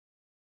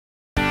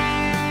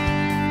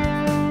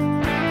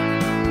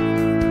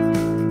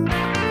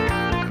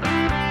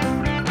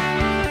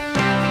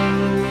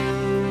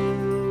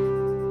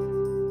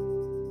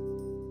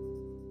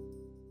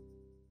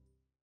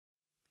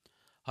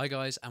Hi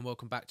guys, and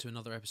welcome back to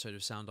another episode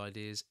of Sound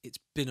Ideas. It's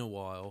been a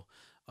while,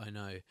 I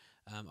know.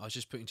 I was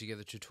just putting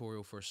together a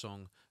tutorial for a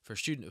song for a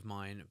student of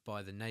mine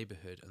by the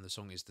Neighbourhood, and the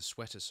song is the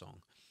Sweater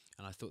Song.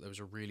 And I thought there was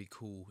a really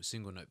cool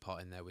single note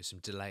part in there with some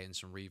delay and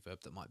some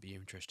reverb that might be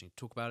interesting to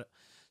talk about it.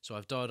 So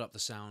I've dialed up the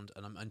sound,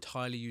 and I'm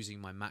entirely using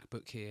my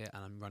MacBook here,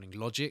 and I'm running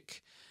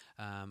Logic,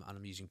 and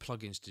I'm using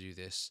plugins to do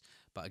this.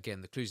 But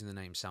again, the clues in the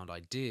name, Sound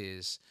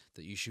Ideas,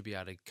 that you should be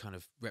able to kind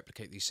of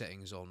replicate these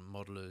settings on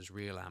modelers,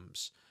 real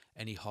amps,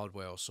 any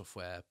hardware or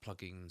software,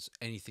 plugins,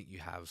 anything you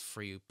have,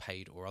 free,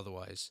 paid or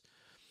otherwise.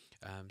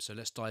 So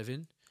let's dive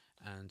in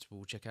and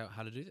we'll check out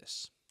how to do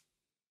this.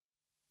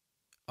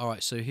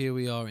 Alright, so here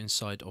we are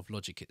inside of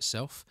Logic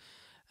itself,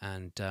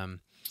 and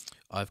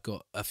I've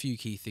got a few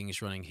key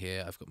things running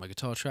here. I've got my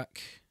guitar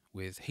track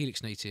with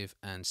Helix Native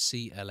and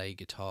CLA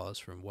guitars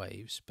from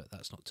Waves, but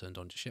that's not turned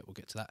on just yet, we'll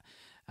get to that.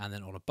 And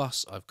then on a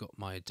bus I've got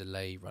my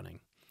delay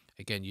running.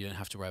 Again, you don't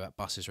have to worry about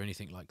buses or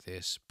anything like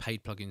this.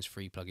 Paid plugins,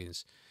 free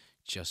plugins,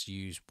 just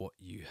use what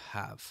you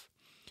have.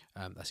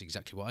 That's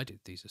exactly what I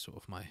did. These are sort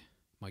of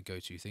my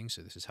go-to things,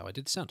 so this is how I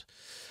did the sound.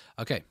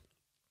 Okay,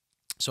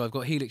 so I've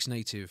got Helix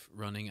Native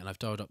running, and I've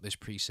dialed up this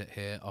preset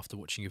here after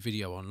watching a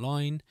video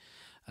online,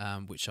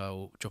 which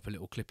I'll drop a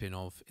little clip in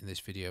of in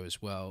this video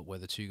as well, where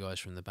the two guys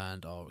from the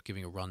band are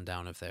giving a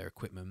rundown of their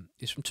equipment.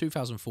 It's from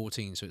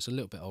 2014, so it's a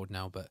little bit old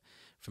now, but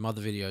from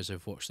other videos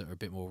I've watched that are a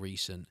bit more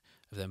recent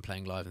of them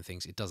playing live and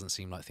things, it doesn't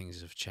seem like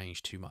things have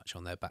changed too much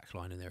on their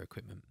backline and their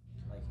equipment.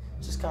 Like,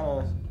 just kind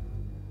of,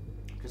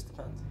 just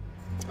depends.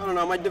 I don't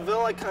know, my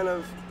DeVille, I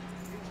don't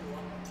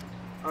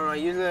know,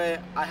 usually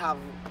I have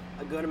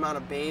a good amount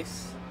of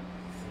bass.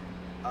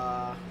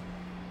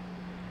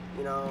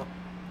 You know,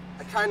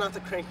 I try not to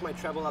crank my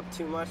treble up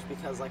too much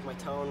because like my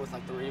tone with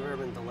like the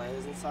reverb and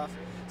delays and stuff,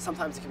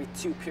 sometimes it can be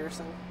too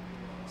piercing.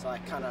 So I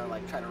kind of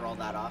like try to roll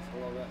that off a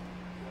little bit.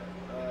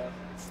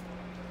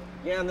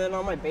 Yeah, and then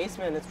on my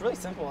basement, it's really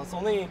simple. It's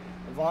only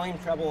volume,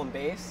 treble, and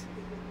bass.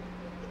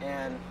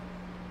 And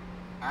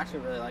I actually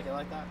really like it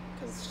like that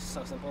because it's just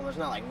so simple. There's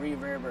not like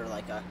reverb or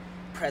like a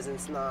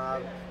presence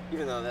knob,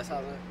 even though this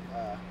has it.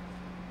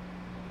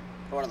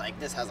 Or like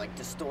this has like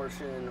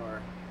distortion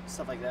or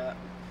stuff like that.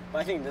 But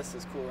I think this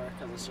is cooler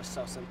because it's just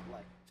so simple.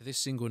 Like for this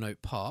single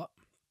note part,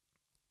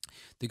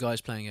 the guy's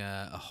playing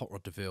a Hot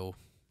Rod DeVille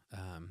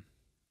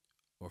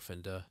or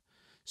Fender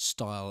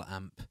style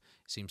amp.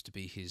 Seems to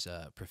be his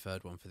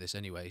preferred one for this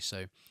anyway.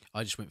 So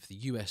I just went for the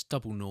US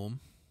double norm.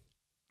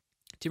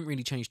 Didn't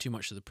really change too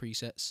much of the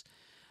presets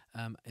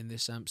in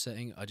this amp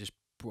setting. I just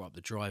brought up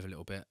the drive a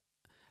little bit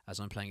as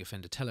I'm playing a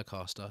Fender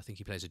Telecaster. I think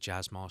he plays a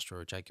Jazzmaster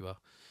or a Jaguar,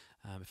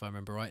 if I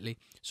remember rightly.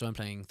 So I'm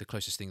playing the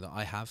closest thing that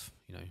I have,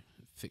 you know,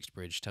 fixed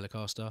bridge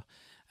Telecaster,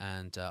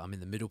 and I'm in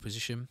the middle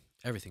position.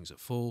 Everything's at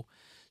full,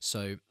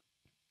 so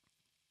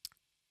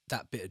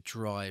that bit of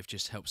drive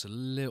just helps a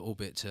little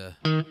bit to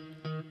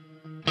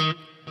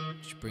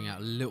just bring out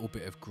a little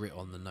bit of grit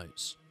on the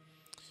notes.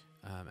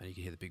 And you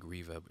can hear the big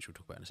reverb, which we'll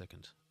talk about in a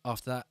second.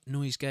 After that,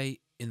 noise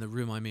gate. In the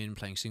room I'm in,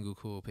 playing single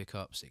coil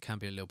pickups, it can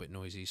be a little bit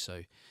noisy,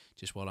 so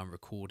just while I'm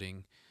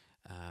recording,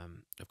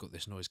 I've got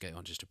this noise gate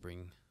on just to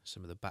bring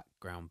some of the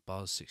background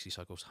buzz, 60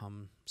 cycles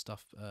hum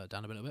stuff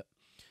down a little bit.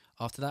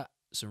 After that,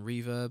 some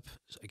reverb.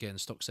 Again,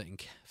 stock setting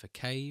for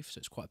Cave, so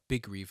it's quite a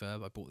big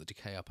reverb. I brought the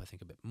decay up, I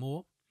think, a bit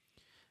more,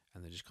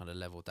 and then just kind of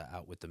leveled that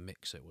out with the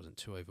mix so it wasn't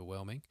too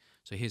overwhelming.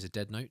 So here's a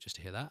dead note, just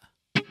to hear that.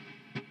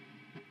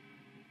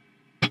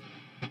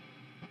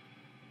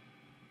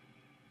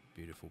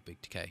 Beautiful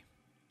big decay.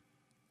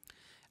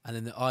 And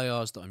then the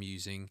IRs that I'm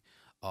using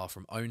are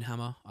from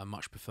Ownhammer. I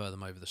much prefer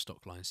them over the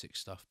stock Line 6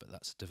 stuff, but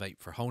that's a debate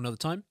for a whole nother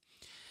time.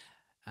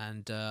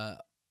 And I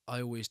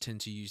always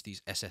tend to use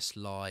these SS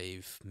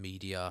Live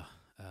Media,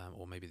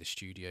 or maybe the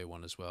Studio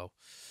one as well.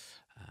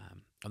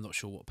 I'm not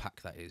sure what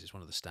pack that is. It's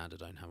one of the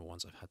standard Ownhammer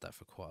ones. I've had that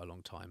for quite a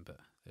long time, but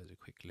there's a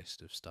quick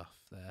list of stuff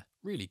there.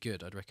 Really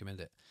good, I'd recommend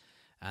it.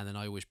 And then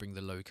I always bring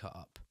the low cut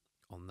up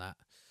on that.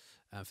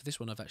 For this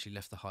one, I've actually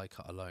left the high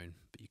cut alone,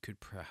 but you could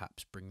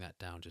perhaps bring that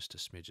down just a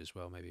smidge as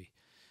well, maybe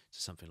to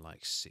something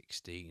like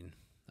 16,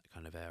 that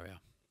kind of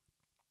area.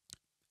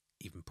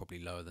 Even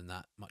probably lower than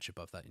that, much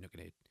above that, you're not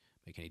going to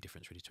make any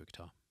difference really to a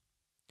guitar.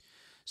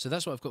 So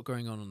that's what I've got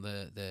going on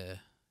the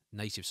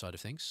native side of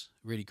things.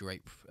 Really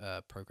great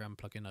program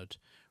plugin. I'd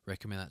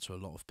recommend that to a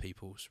lot of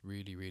people. It's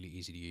really, really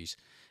easy to use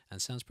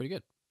and sounds pretty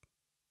good.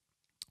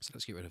 So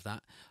let's get rid of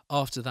that.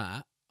 After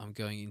that, I'm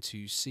going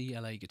into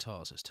CLA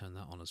guitars. Let's turn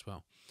that on as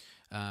well.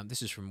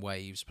 This is from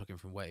Waves, plugin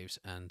from Waves,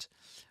 and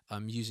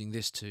I'm using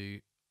this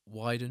to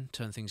widen,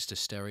 turn things to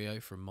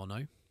stereo from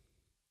mono,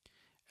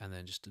 and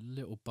then just a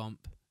little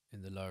bump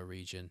in the lower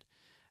region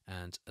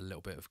and a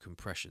little bit of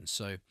compression.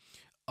 So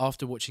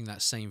after watching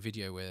that same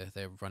video where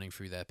they're running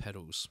through their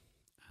pedals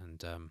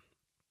and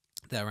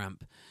their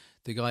amp,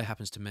 the guy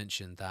happens to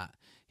mention that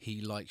he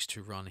likes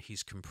to run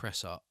his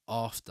compressor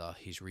after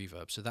his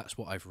reverb. So that's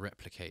what I've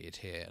replicated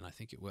here, and I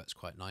think it works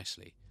quite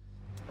nicely.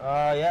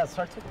 Yeah, it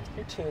starts with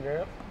your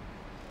tuner,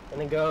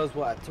 and it goes,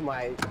 what, to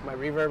my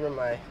reverb and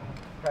my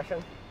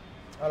compression.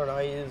 I don't know,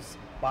 I use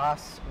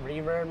Boss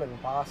reverb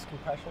and Boss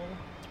compression.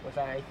 which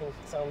I think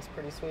sounds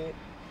pretty sweet.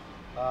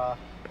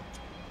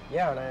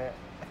 Yeah, and I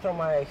throw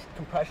my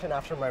compression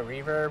after my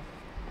reverb.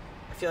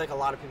 I feel like a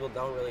lot of people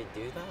don't really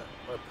do that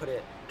or put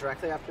it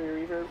directly after your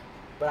reverb,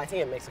 but I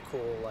think it makes a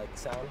cool like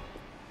sound.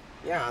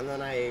 Yeah, and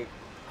then I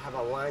have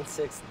a line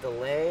 6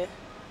 delay,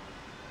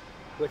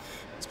 which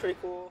is pretty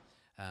cool.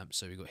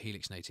 So we've got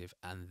Helix Native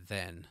and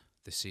then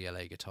the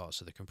CLA guitar,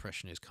 so the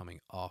compression is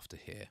coming after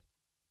here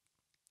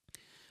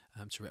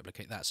to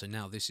replicate that. So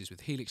now this is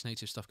with Helix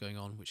Native stuff going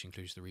on, which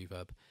includes the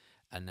reverb,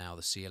 and now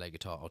the CLA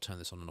guitar. I'll turn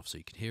this on and off so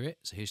you can hear it.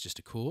 So here's just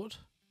a chord.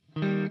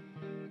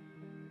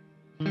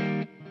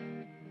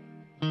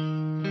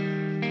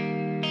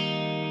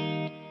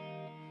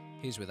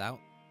 Here's without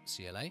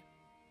CLA.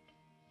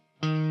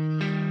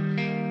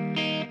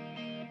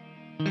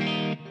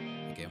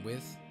 Again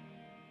with.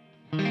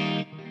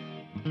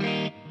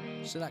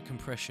 So that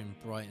compression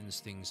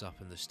brightens things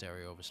up, and the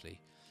stereo obviously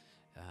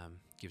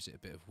gives it a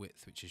bit of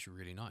width, which is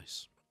really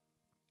nice.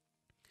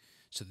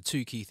 So the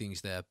two key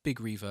things there, big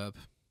reverb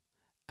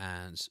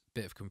and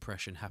bit of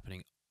compression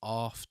happening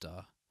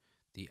after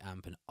the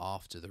amp and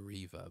after the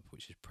reverb,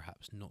 which is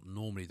perhaps not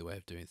normally the way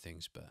of doing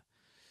things, but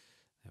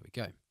there we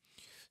go.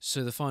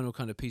 So the final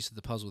kind of piece of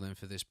the puzzle then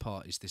for this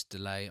part is this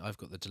delay. I've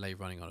got the delay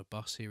running on a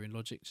bus here in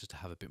Logic just to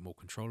have a bit more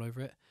control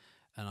over it,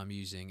 and I'm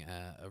using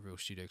a real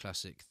studio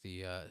classic,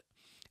 the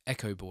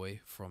Echo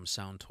Boy from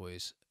Sound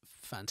Toys.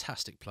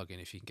 Fantastic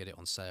plugin if you can get it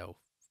on sale.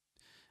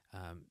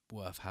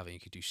 Worth having. You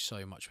could do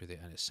so much with it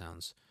and it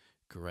sounds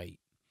great.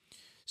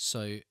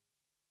 So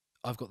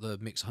I've got the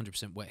mix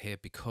 100% wet here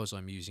because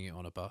I'm using it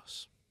on a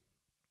bus.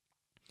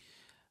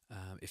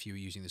 If you were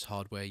using this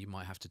hardware, you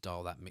might have to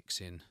dial that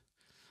mix in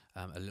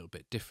a little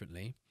bit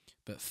differently.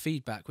 But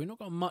feedback, we've not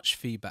got much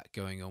feedback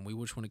going on. We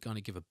just want to kind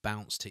of give a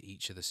bounce to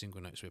each of the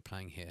single notes we're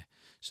playing here.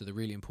 So the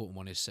really important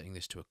one is setting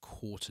this to a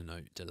quarter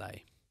note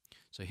delay.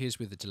 So here's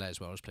with the delay as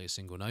well. I'll just play a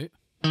single note.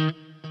 Okay,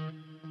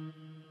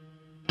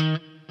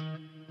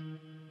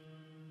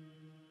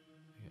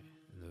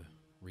 the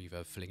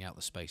reverb filling out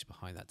the space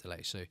behind that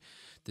delay. So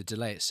the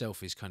delay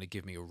itself is kind of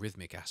giving me a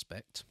rhythmic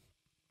aspect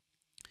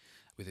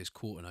with this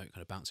quarter note,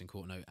 kind of bouncing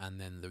quarter note,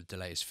 and then the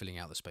delay is filling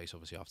out the space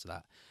obviously after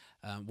that.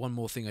 One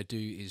more thing I do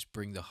is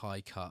bring the high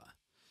cut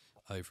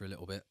over a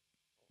little bit.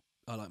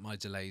 I like my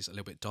delays a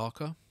little bit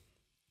darker.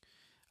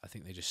 I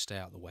think they just stay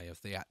out the way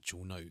of the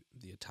actual note,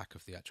 the attack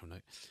of the actual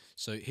note.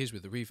 So here's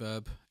with the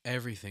reverb,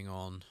 everything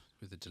on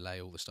with the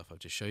delay, all the stuff I've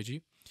just showed you.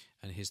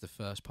 And here's the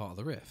first part of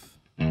the riff.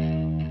 There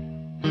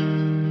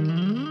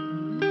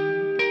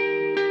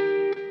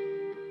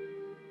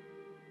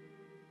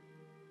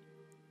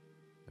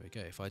we go.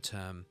 If I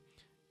turn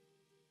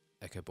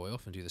Echo Boy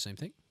off and do the same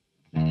thing.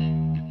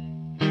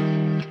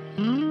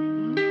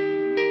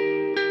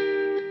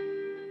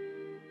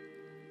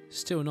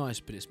 Still nice,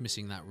 but it's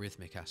missing that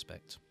rhythmic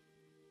aspect.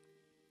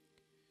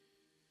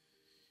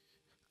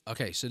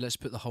 Okay, so let's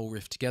put the whole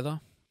riff together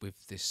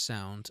with this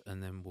sound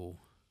and then we'll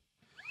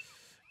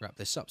wrap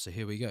this up. So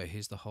here we go.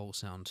 Here's the whole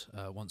sound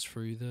once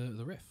through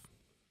the riff.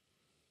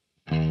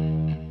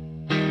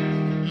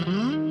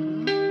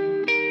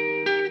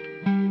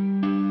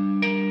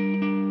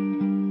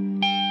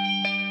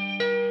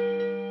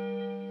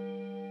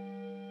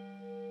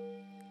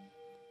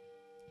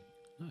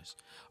 Nice.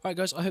 All right,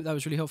 guys, I hope that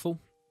was really helpful.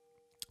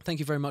 Thank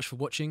you very much for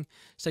watching.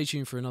 Stay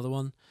tuned for another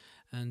one,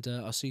 and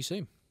I'll see you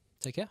soon.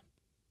 Take care.